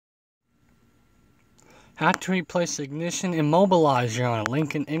How to replace ignition immobilizer on a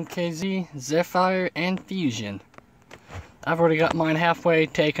Lincoln MKZ, Zephyr, and Fusion. I've already got mine halfway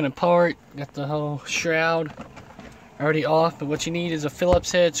taken apart, got the whole shroud already off, but what you need is a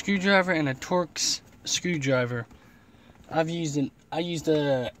Phillips head screwdriver and a Torx screwdriver. I used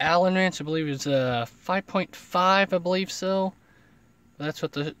a Allen wrench, I believe it's a 5.5, I believe so. That's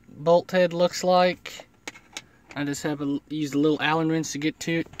what the bolt head looks like. I just used a little Allen wrench to get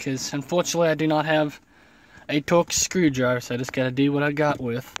to it, because unfortunately I do not have a Torx screwdriver, so I just gotta do what I got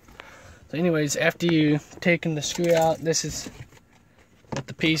with. So anyways, after you've taken the screw out, this is what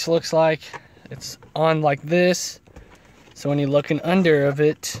the piece looks like. It's on like this, so when you're looking under of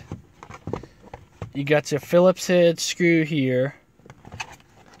it, you got your Phillips head screw here,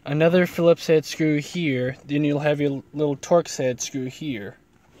 another Phillips head screw here, then you'll have your little Torx head screw here.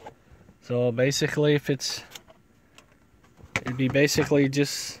 So basically, it'd be basically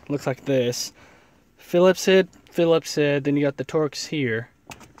just looks like this. Phillips head, then you got the Torx here.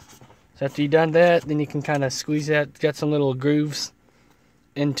 So after you've done that, then you can kind of squeeze that. Got some little grooves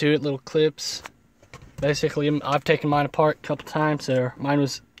into it, little clips. Basically, I've taken mine apart a couple times, so mine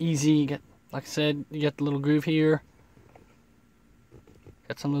was easy. Like I said, you got the little groove here.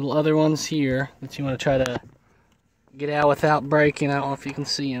 Got some little other ones here that you want to try to get out without breaking. I don't know if you can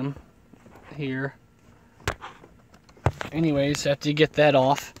see them here. Anyways, after you get that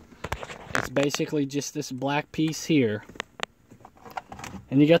off, it's basically just this black piece here.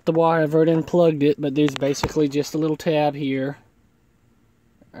 And you got the wire, I've already unplugged it, but there's basically just a little tab here.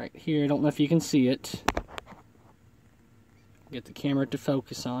 Right here, I don't know if you can see it. Get the camera to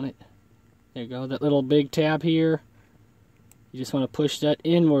focus on it. There you go, that little big tab here. You just want to push that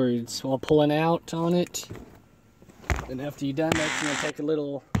inwards while pulling out on it. And after you've done that, you're going to take a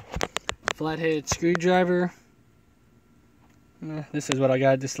little flathead screwdriver. This is what I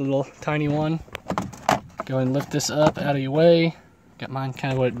got, just a little tiny one. Go ahead and lift this up out of your way. Got mine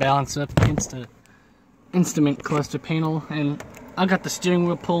kind of what balanced up against the instrument cluster panel, and I got the steering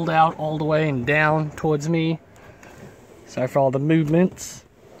wheel pulled out all the way and down towards me. Sorry for all the movements.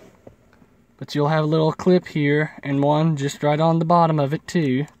 But you'll have a little clip here and one just right on the bottom of it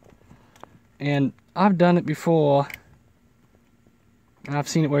too. And I've done it before. And I've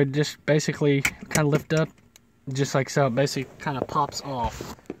seen it where it just basically kind of lift up just like so. It basically kind of pops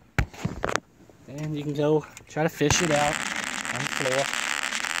off. And you can go try to fish it out on the floor.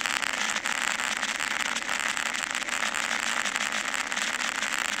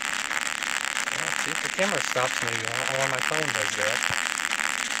 Yeah, see if the camera stops moving. I don't know why my phone does that.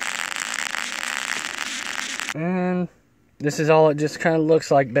 And this is all it just kind of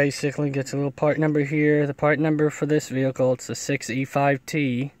looks like basically. Gets a little part number here. The part number for this vehicle, it's a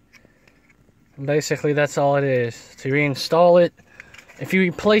 6E5T. And basically that's all it is. To reinstall it, if you're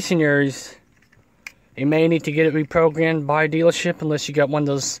replacing yours, you may need to get it reprogrammed by a dealership unless you got one of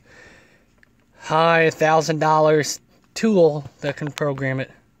those high $1,000 tool that can program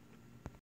it.